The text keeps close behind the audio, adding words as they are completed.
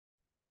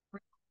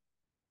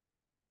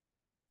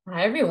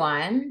Hi,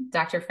 everyone.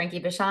 Dr.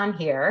 Frankie Bishan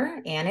here,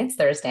 and it's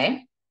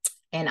Thursday,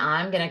 and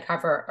I'm going to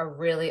cover a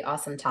really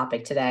awesome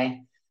topic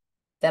today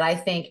that I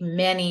think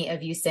many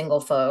of you single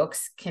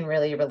folks can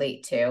really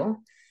relate to.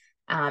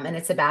 And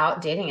it's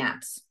about dating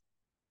apps.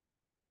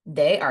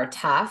 They are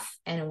tough,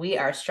 and we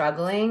are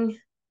struggling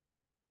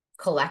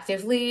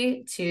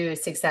collectively to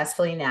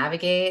successfully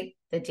navigate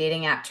the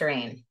dating app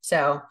terrain.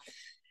 So,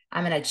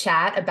 I'm going to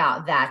chat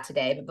about that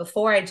today. But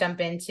before I jump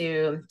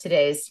into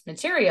today's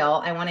material,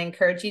 I want to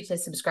encourage you to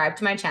subscribe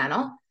to my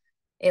channel.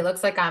 It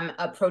looks like I'm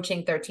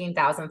approaching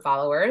 13,000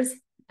 followers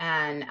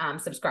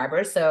and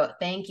subscribers. So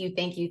thank you,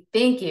 thank you,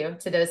 thank you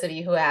to those of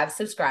you who have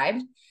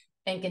subscribed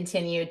and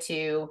continue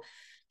to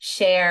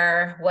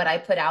share what I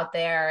put out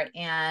there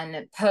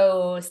and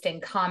post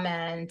and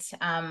comment.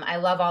 I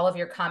love all of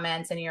your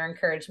comments and your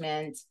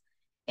encouragement.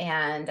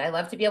 And I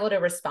love to be able to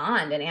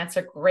respond and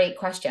answer great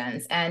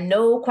questions. And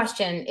no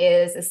question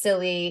is a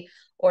silly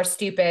or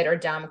stupid or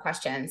dumb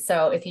question.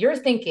 So if you're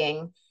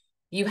thinking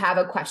you have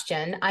a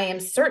question, I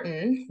am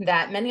certain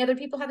that many other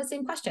people have the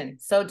same question.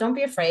 So don't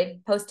be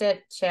afraid, post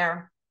it,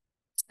 share,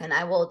 and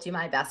I will do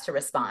my best to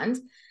respond.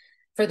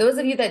 For those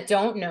of you that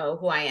don't know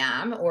who I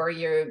am, or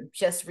you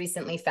just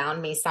recently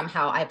found me,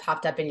 somehow I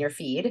popped up in your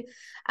feed.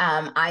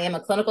 I am a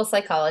clinical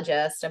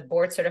psychologist, a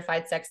board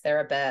certified sex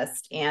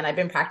therapist, and I've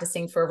been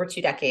practicing for over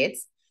 2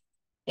 decades.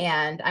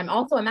 And I'm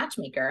also a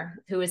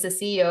matchmaker who is the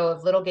CEO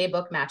of Little Gay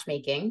Book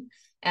Matchmaking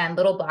and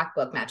Little Black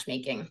Book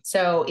Matchmaking.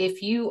 So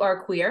if you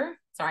are queer,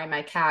 sorry,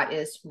 my cat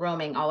is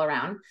roaming all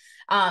around.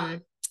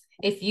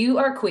 If you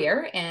are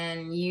queer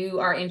and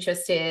you are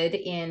interested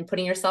in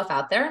putting yourself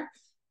out there,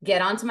 get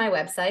onto my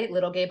website,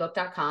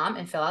 littlegaybook.com,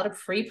 and fill out a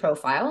free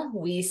profile.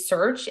 We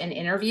search and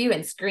interview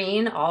and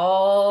screen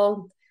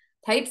all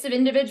types of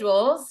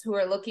individuals who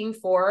are looking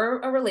for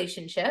a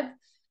relationship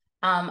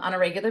on a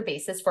regular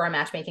basis for our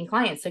matchmaking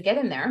clients. So get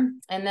in there.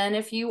 And then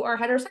if you are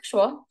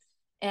heterosexual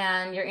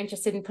and you're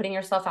interested in putting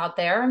yourself out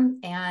there,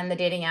 and the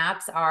dating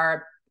apps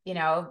are,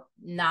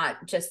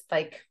 not just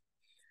like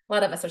a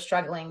lot of us are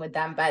struggling with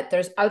them, but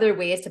there's other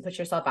ways to put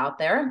yourself out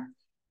there.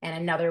 And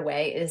another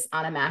way is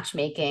on a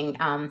matchmaking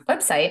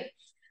website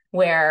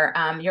where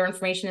your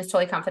information is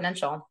totally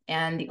confidential.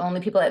 And the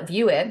only people that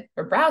view it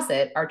or browse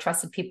it are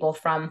trusted people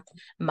from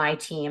my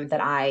team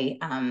that I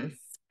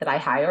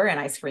hire and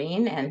I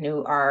screen, and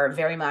who are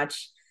very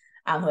much,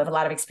 who have a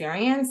lot of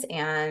experience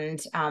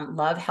and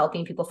love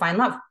helping people find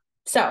love.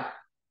 So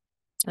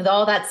with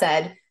all that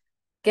said,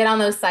 get on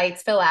those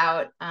sites, fill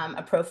out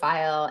a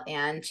profile,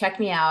 and check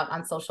me out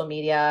on social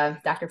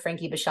media, Dr.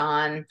 Frankie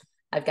Bishan.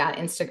 I've got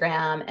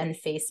Instagram and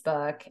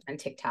Facebook and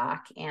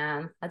TikTok.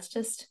 And let's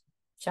just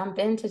jump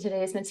into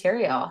today's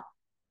material.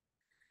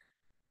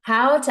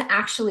 How to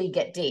actually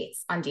get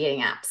dates on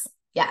dating apps.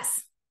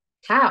 Yes.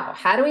 How?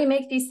 How do we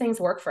make these things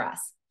work for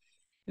us?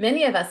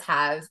 Many of us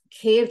have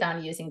caved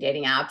on using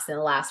dating apps in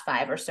the last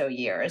 5 or so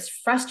years,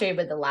 frustrated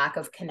with the lack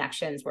of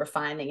connections we're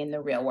finding in the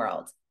real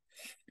world.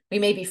 We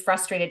may be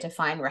frustrated to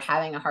find we're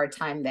having a hard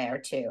time there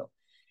too.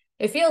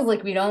 It feels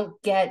like we don't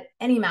get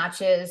any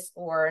matches,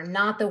 or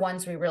not the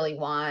ones we really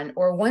want,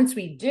 or once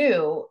we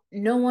do,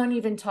 no one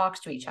even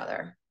talks to each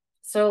other.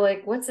 So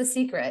what's the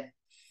secret?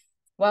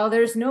 Well,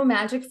 there's no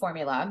magic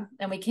formula,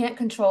 and we can't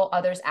control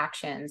others'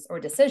 actions or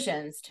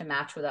decisions to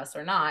match with us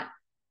or not.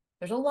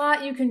 There's a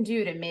lot you can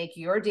do to make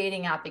your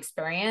dating app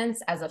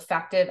experience as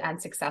effective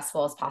and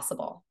successful as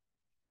possible.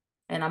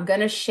 And I'm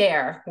going to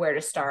share where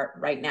to start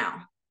right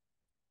now.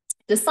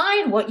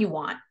 Decide what you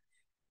want.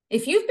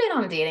 If you've been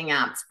on dating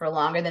apps for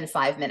longer than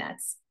 5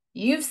 minutes,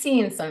 you've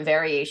seen some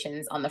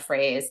variations on the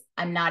phrase,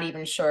 "I'm not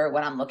even sure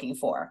what I'm looking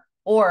for,"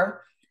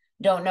 or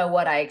 "don't know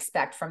what I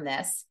expect from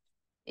this."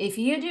 If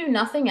you do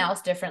nothing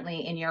else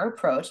differently in your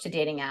approach to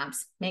dating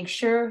apps, make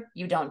sure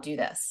you don't do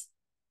this.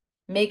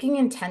 Making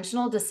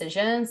intentional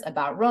decisions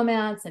about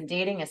romance and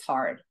dating is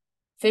hard.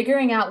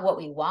 Figuring out what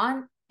we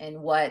want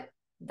and what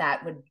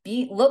that would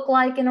look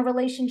like in a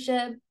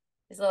relationship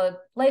is a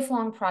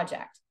lifelong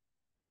project.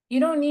 You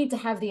don't need to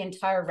have the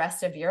entire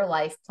rest of your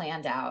life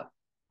planned out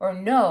or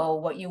know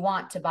what you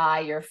want to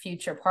buy your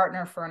future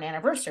partner for an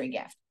anniversary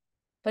gift.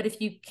 But if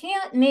you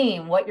can't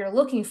name what you're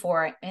looking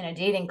for in a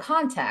dating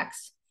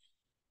context,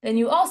 then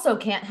you also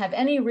can't have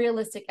any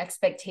realistic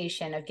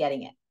expectation of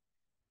getting it.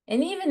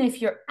 And even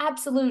if your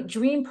absolute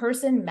dream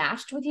person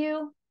matched with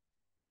you,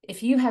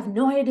 if you have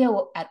no idea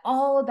at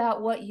all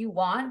about what you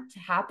want to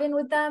happen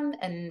with them,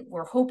 and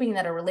we're hoping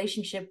that a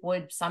relationship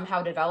would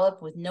somehow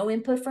develop with no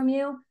input from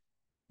you,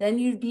 then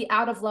you'd be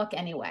out of luck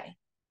anyway.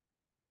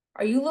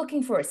 Are you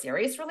looking for a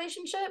serious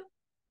relationship?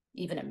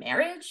 Even a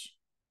marriage?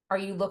 Are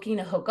you looking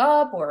to hook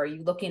up, or are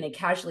you looking to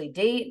casually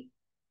date?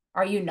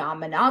 Are you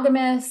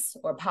non-monogamous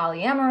or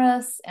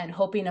polyamorous and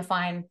hoping to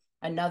find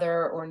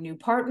another or new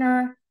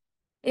partner?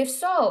 If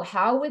so,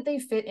 how would they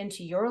fit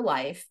into your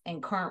life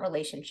and current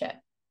relationship?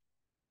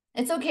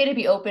 It's okay to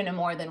be open to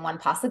more than one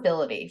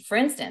possibility. For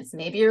instance,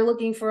 maybe you're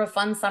looking for a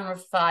fun summer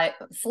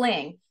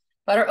fling,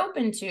 but are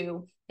open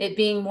to it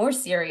being more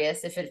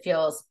serious if it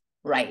feels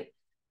right.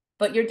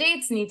 But your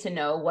dates need to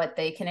know what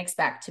they can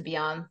expect to be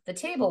on the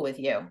table with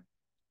you.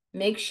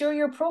 Make sure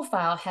your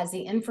profile has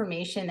the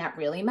information that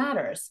really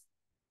matters.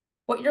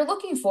 What you're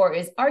looking for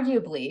is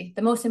arguably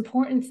the most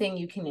important thing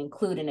you can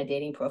include in a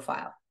dating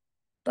profile.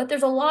 But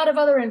there's a lot of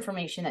other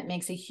information that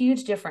makes a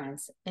huge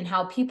difference in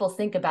how people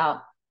think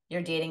about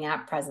your dating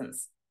app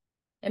presence.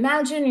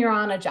 Imagine you're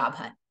on a job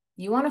hunt.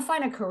 You want to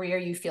find a career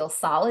you feel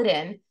solid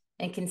in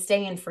and can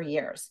stay in for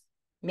years,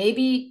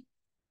 maybe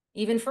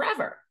even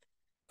forever.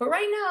 But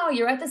right now,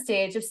 you're at the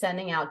stage of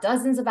sending out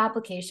dozens of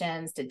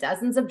applications to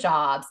dozens of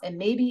jobs and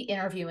maybe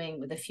interviewing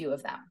with a few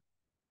of them.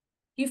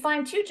 You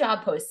find 2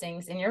 job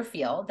postings in your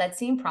field that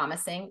seem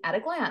promising at a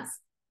glance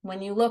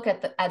when you look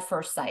at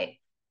first sight.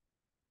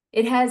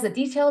 It has a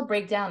detailed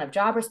breakdown of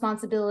job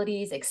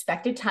responsibilities,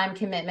 expected time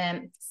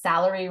commitment,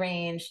 salary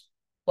range,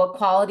 what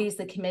qualities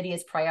the committee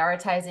is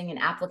prioritizing in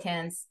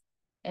applicants,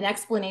 an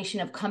explanation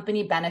of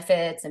company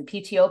benefits and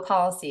PTO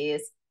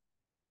policies,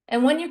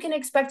 and when you can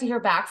expect to hear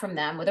back from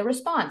them with a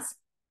response.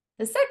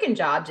 The second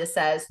job just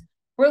says,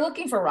 we're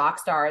looking for rock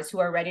stars who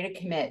are ready to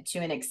commit to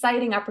an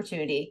exciting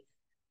opportunity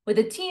with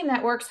a team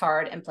that works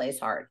hard and plays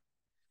hard.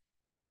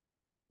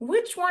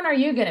 Which one are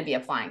you going to be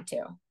applying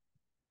to?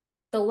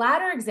 The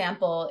latter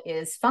example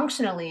is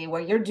functionally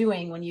what you're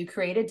doing when you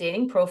create a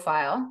dating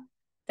profile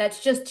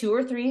that's just 2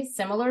 or 3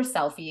 similar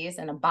selfies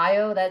and a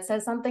bio that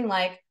says something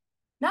like,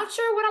 not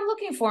sure what I'm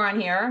looking for on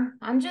here.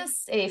 I'm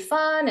just a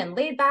fun and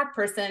laid back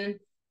person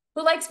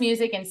who likes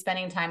music and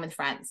spending time with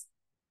friends.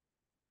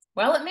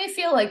 While it may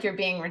feel like you're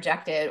being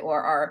rejected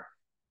or are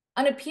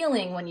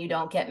unappealing when you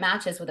don't get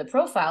matches with a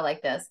profile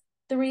like this,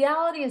 the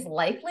reality is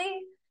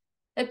likely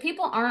that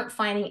people aren't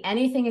finding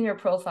anything in your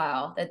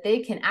profile that they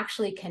can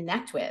actually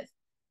connect with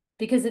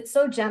because it's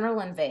so general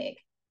and vague.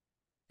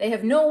 They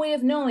have no way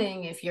of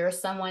knowing if you're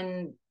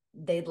someone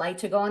they'd like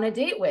to go on a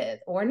date with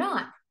or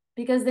not,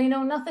 because they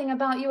know nothing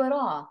about you at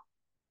all.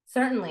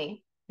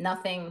 Certainly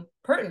nothing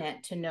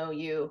pertinent to know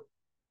you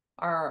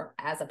are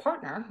as a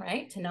partner,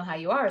 right? To know how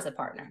you are as a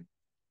partner.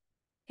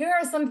 Here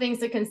are some things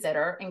to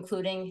consider,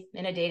 including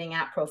in a dating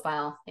app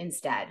profile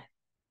instead.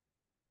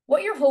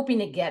 What you're hoping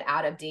to get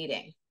out of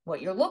dating,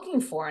 what you're looking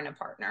for in a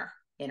partner,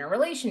 in a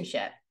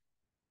relationship,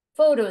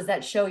 photos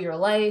that show your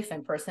life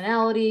and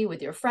personality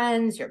with your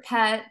friends, your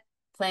pet,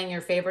 playing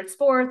your favorite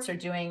sports, or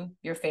doing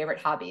your favorite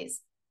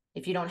hobbies.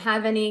 If you don't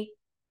have any,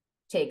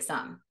 take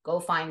some, go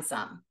find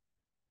some.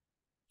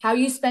 How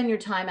you spend your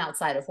time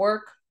outside of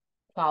work,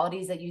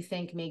 qualities that you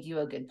think make you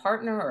a good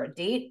partner or a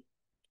date,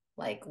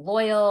 like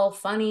loyal,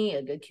 funny,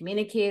 a good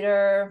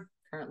communicator,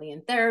 currently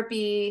in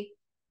therapy,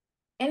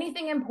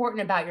 anything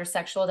important about your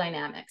sexual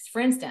dynamics.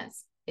 For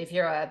instance, if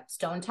you're a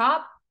stone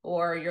top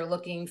or you're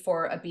looking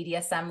for a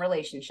BDSM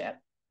relationship.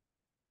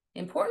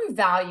 Important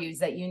values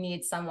that you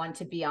need someone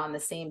to be on the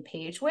same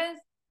page with.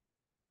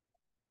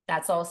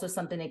 That's also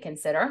something to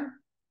consider.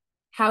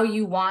 How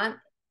you want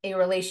a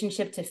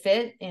relationship to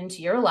fit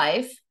into your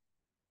life.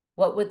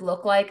 What would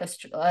look like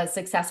a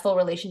successful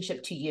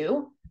relationship to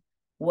you.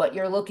 What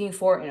you're looking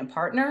for in a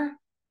partner.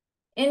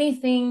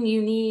 Anything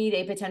you need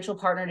a potential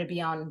partner to be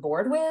on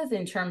board with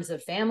in terms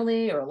of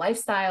family or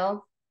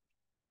lifestyle.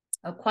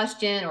 A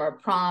question or a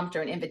prompt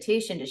or an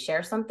invitation to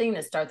share something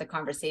to start the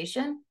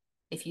conversation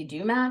if you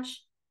do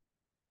match.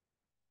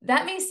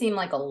 That may seem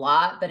like a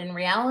lot, but in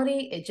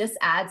reality, it just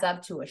adds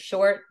up to a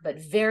short but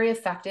very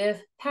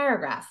effective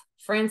paragraph.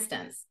 For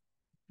instance,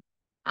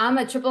 I'm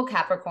a triple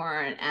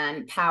Capricorn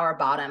and power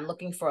bottom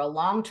looking for a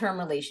long-term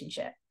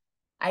relationship.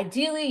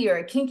 Ideally, you're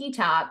a kinky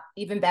top,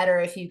 even better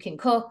if you can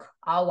cook,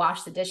 I'll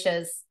wash the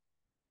dishes.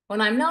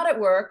 When I'm not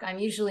at work, I'm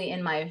usually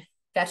in my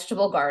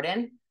vegetable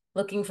garden,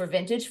 looking for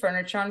vintage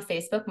furniture on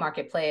Facebook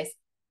Marketplace,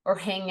 or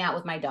hanging out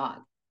with my dog.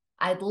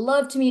 I'd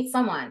love to meet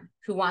someone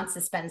who wants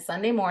to spend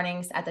Sunday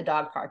mornings at the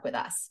dog park with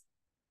us.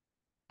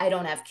 I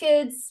don't have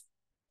kids,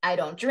 I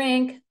don't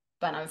drink,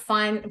 but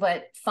fine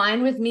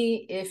with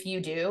me if you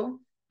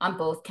do on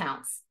both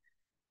counts.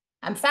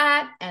 I'm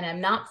fat and I'm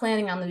not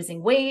planning on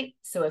losing weight,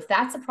 so if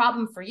that's a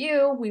problem for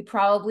you, we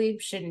probably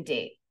shouldn't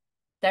date.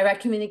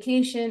 Direct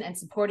communication and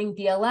supporting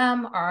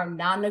BLM are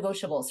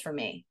non-negotiables for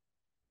me.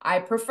 I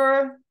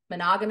prefer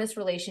monogamous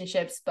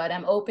relationships, but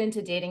I'm open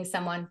to dating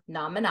someone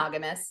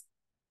non-monogamous.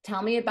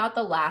 Tell me about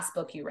the last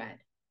book you read.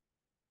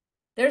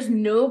 There's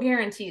no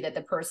guarantee that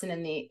the person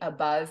in the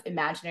above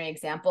imaginary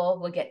example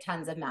will get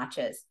tons of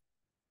matches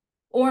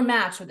or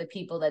match with the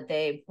people that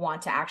they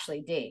want to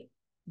actually date.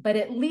 But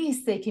at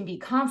least they can be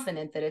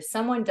confident that if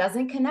someone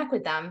doesn't connect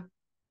with them,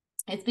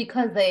 it's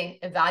because they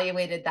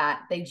evaluated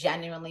that they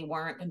genuinely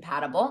weren't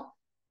compatible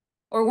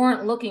or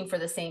weren't looking for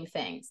the same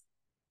things,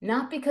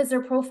 not because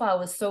their profile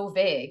was so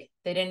vague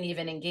they didn't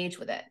even engage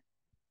with it.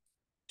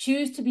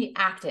 Choose to be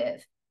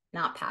active,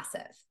 not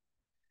passive.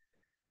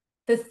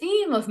 The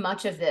theme of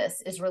much of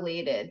this is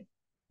related.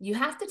 You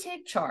have to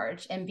take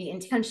charge and be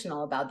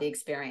intentional about the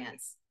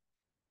experience.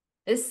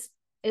 This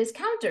is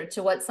counter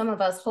to what some of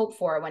us hope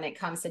for when it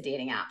comes to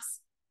dating apps.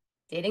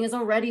 Dating is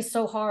already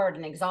so hard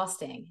and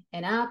exhausting.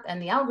 An app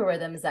and the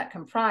algorithms that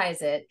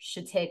comprise it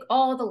should take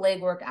all the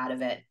legwork out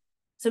of it.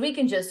 So we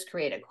can just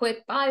create a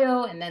quick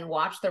bio and then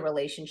watch the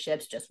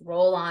relationships just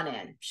roll on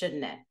in,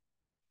 shouldn't it?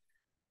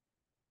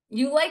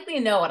 You likely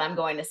know what I'm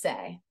going to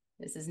say.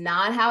 This is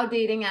not how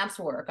dating apps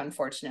work,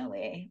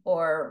 unfortunately,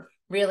 or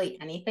really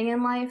anything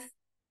in life.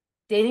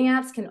 Dating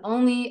apps can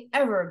only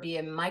ever be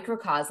a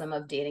microcosm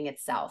of dating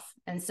itself.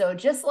 And so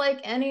just like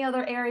any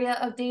other area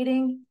of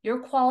dating,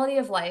 your quality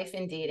of life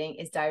in dating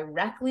is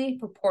directly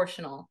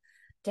proportional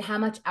to how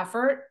much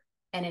effort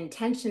and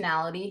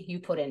intentionality you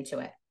put into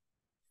it.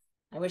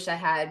 I wish I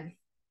had,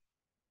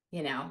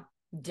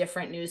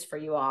 different news for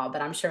you all,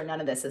 but I'm sure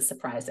none of this is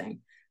surprising.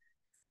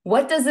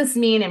 What does this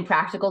mean in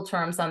practical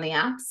terms on the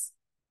apps?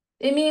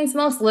 It means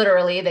most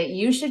literally that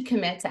you should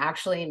commit to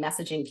actually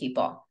messaging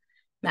people.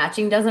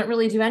 Matching doesn't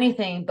really do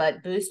anything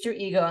but boost your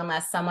ego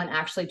unless someone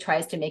actually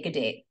tries to make a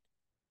date.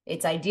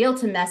 It's ideal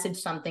to message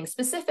something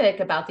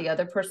specific about the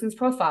other person's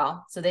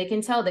profile so they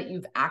can tell that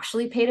you've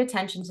actually paid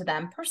attention to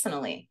them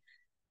personally,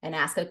 and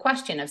ask a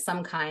question of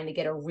some kind to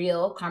get a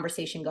real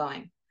conversation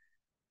going.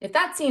 If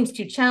that seems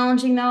too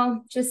challenging,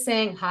 though, just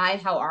saying, "Hi,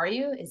 how are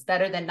you?" is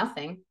better than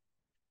nothing.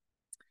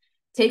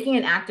 Taking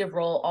an active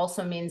role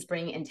also means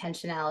bringing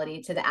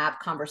intentionality to the app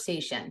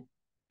conversation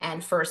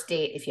and first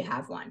date if you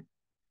have one.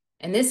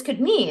 And this could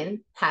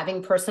mean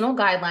having personal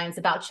guidelines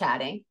about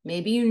chatting.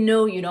 Maybe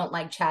you don't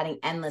like chatting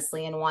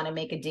endlessly and want to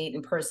make a date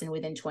in person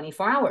within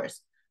 24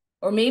 hours.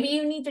 Or maybe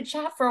you need to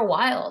chat for a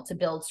while to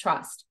build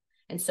trust.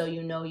 And so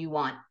you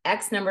want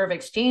X number of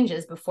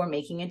exchanges before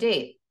making a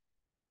date.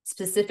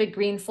 Specific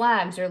green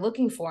flags you're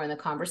looking for in the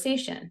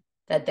conversation,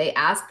 that they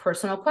ask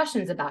personal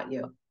questions about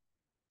you,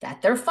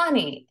 that they're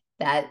funny,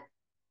 that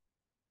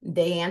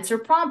they answer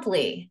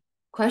promptly,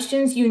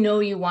 questions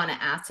you want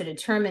to ask to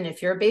determine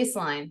if your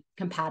baseline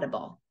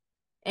compatible.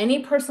 Any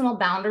personal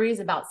boundaries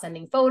about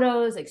sending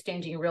photos,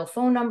 exchanging real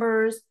phone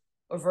numbers,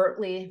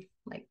 overtly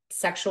like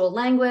sexual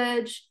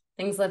language,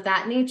 things of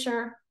that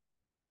nature.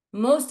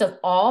 Most of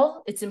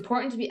all, it's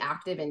important to be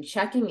active in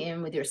checking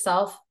in with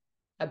yourself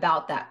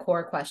about that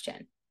core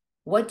question.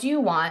 What do you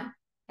want,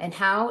 and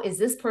how is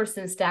this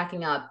person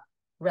stacking up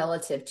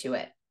relative to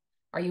it?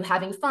 Are you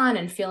having fun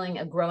and feeling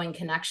a growing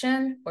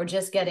connection, or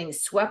just getting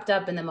swept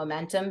up in the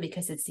momentum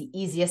because it's the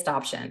easiest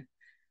option?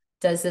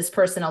 Does this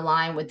person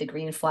align with the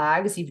green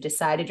flags you've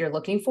decided you're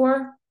looking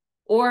for?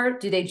 Or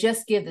do they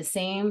just give the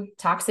same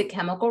toxic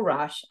chemical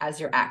rush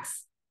as your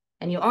ex,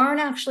 and you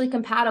aren't actually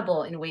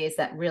compatible in ways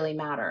that really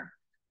matter?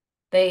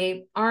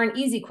 They aren't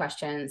easy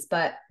questions,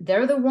 but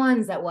they're the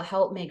ones that will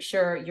help make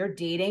sure your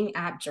dating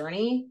app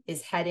journey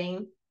is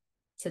heading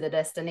to the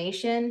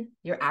destination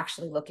you're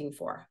actually looking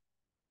for.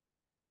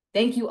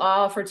 Thank you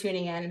all for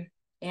tuning in.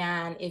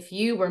 And if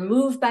you were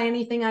moved by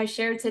anything I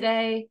shared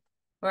today,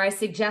 or I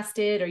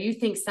suggested, or you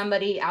think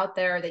somebody out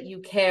there that you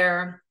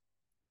care,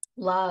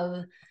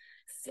 love,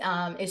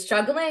 is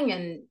struggling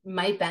and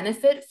might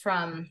benefit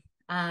from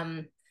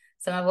some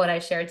of what I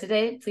shared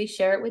today, please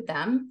share it with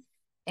them.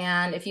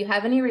 And if you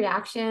have any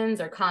reactions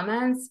or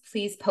comments,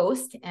 please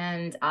post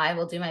and I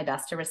will do my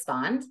best to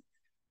respond.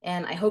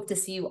 And I hope to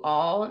see you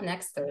all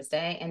next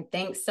Thursday. And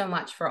thanks so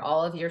much for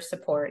all of your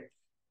support,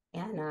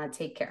 and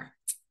take care.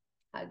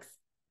 Hugs.